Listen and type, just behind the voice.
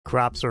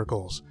Crop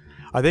circles.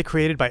 Are they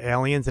created by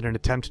aliens in an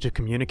attempt to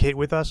communicate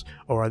with us,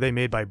 or are they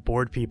made by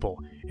bored people?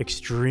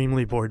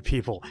 Extremely bored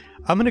people.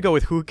 I'm gonna go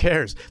with who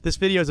cares. This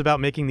video is about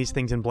making these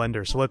things in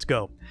Blender, so let's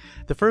go.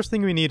 The first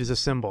thing we need is a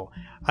symbol.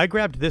 I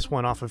grabbed this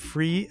one off of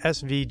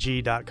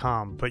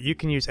freesvg.com, but you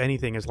can use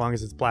anything as long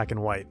as it's black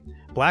and white.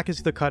 Black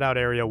is the cutout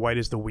area, white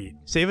is the wheat.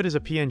 Save it as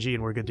a PNG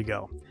and we're good to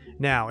go.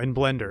 Now, in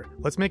Blender,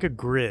 let's make a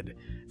grid.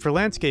 For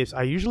landscapes,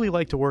 I usually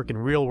like to work in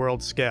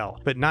real-world scale,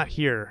 but not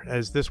here,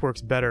 as this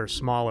works better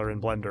smaller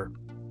in Blender.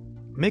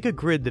 Make a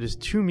grid that is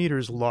 2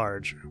 meters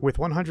large, with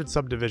 100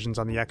 subdivisions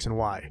on the X and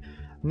Y.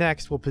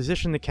 Next, we'll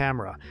position the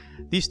camera.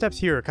 These steps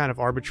here are kind of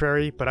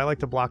arbitrary, but I like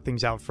to block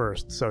things out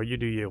first, so you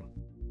do you.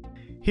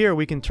 Here,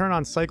 we can turn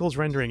on Cycle's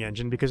rendering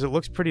engine because it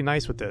looks pretty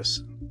nice with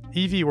this.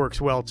 Eevee works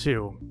well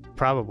too.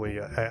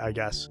 Probably, I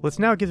guess. Let's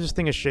now give this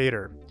thing a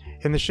shader.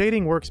 In the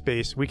shading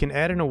workspace, we can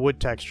add in a wood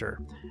texture.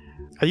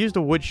 I used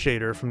a wood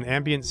shader from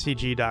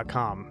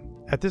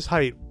ambientcg.com. At this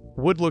height,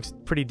 wood looks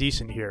pretty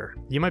decent here.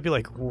 You might be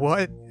like,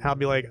 what? I'll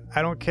be like,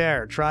 I don't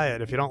care, try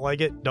it. If you don't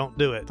like it, don't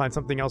do it. Find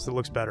something else that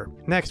looks better.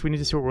 Next, we need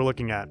to see what we're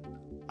looking at.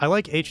 I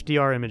like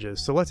HDR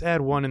images, so let's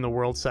add one in the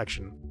world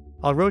section.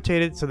 I'll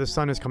rotate it so the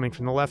sun is coming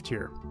from the left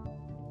here.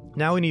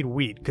 Now we need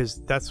wheat,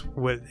 because that's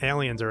what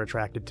aliens are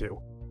attracted to.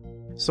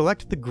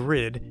 Select the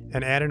grid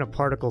and add in a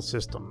particle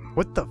system.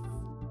 What the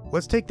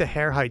Let's take the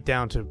hair height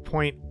down to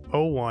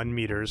 0.01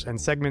 meters and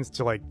segments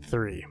to like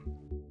 3.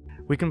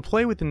 We can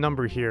play with the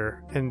number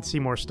here and see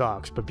more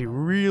stalks, but be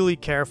really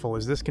careful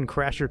as this can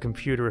crash your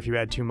computer if you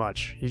add too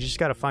much. You just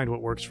gotta find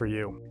what works for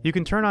you. You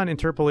can turn on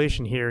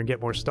interpolation here and get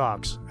more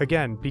stalks.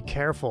 Again, be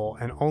careful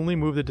and only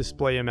move the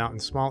display amount in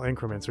small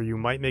increments or you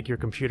might make your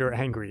computer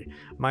angry.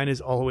 Mine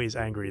is always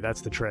angry, that's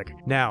the trick.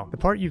 Now, the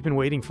part you've been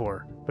waiting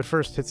for, but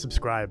first hit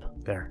subscribe.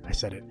 There, I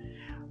said it.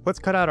 Let's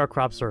cut out our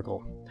crop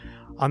circle.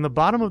 On the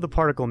bottom of the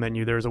particle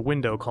menu there is a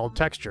window called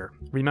Texture.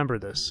 Remember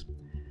this.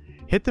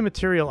 Hit the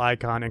material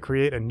icon and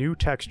create a new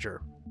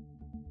texture.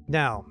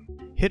 Now,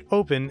 hit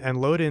open and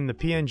load in the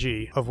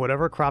PNG of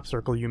whatever crop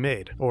circle you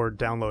made, or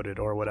downloaded,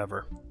 or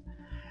whatever.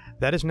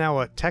 That is now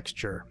a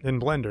texture in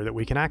Blender that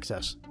we can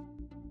access.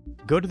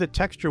 Go to the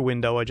texture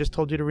window I just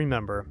told you to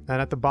remember,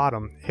 and at the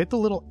bottom, hit the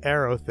little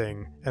arrow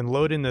thing and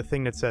load in the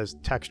thing that says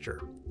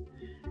texture.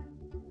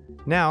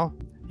 Now,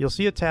 you'll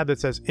see a tab that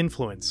says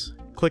influence.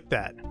 Click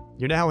that.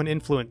 You're now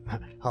an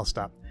I'll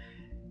stop.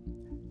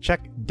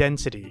 Check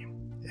density.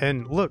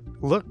 And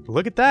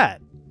look at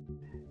that!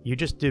 You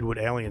just did what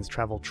aliens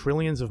travel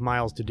trillions of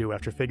miles to do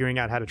after figuring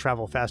out how to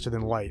travel faster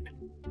than light.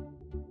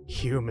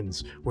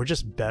 Humans, we're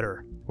just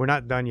better. We're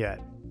not done yet.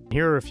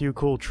 Here are a few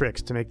cool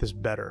tricks to make this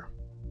better.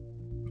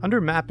 Under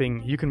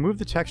mapping, you can move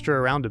the texture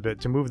around a bit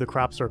to move the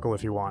crop circle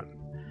if you want.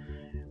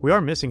 We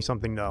are missing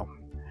something though.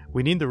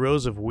 We need the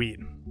rows of wheat.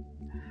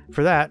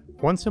 For that,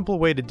 one simple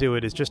way to do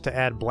it is just to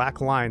add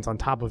black lines on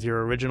top of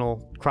your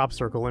original crop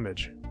circle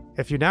image.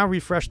 If you now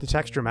refresh the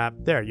texture map,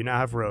 there, you now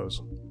have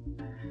rows.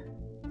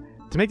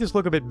 To make this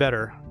look a bit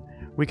better,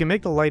 we can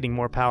make the lighting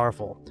more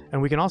powerful,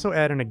 and we can also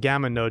add in a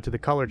gamma node to the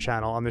color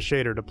channel on the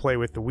shader to play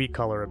with the wheat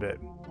color a bit.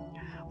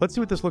 Let's see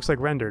what this looks like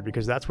rendered,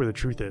 because that's where the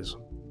truth is.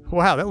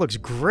 Wow, that looks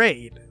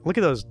great! Look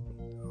at those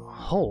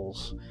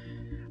holes.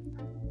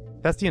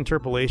 That's the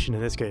interpolation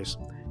in this case.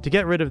 To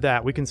get rid of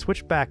that, we can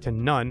switch back to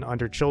none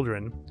under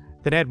children,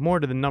 then add more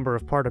to the number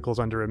of particles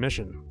under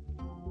emission.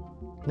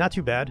 Not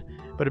too bad,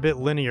 but a bit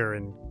linear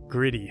and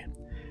gritty.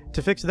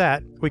 To fix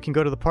that, we can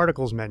go to the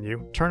Particles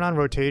menu, turn on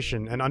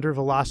Rotation, and under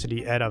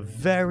Velocity add a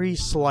very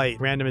slight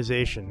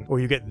randomization, or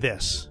you get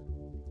this.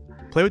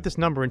 Play with this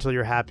number until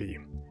you're happy.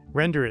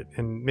 Render it,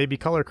 and maybe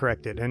color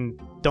correct it, and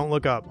don't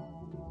look up.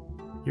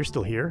 You're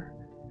still here?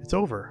 It's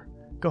over.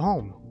 Go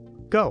home.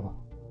 Go.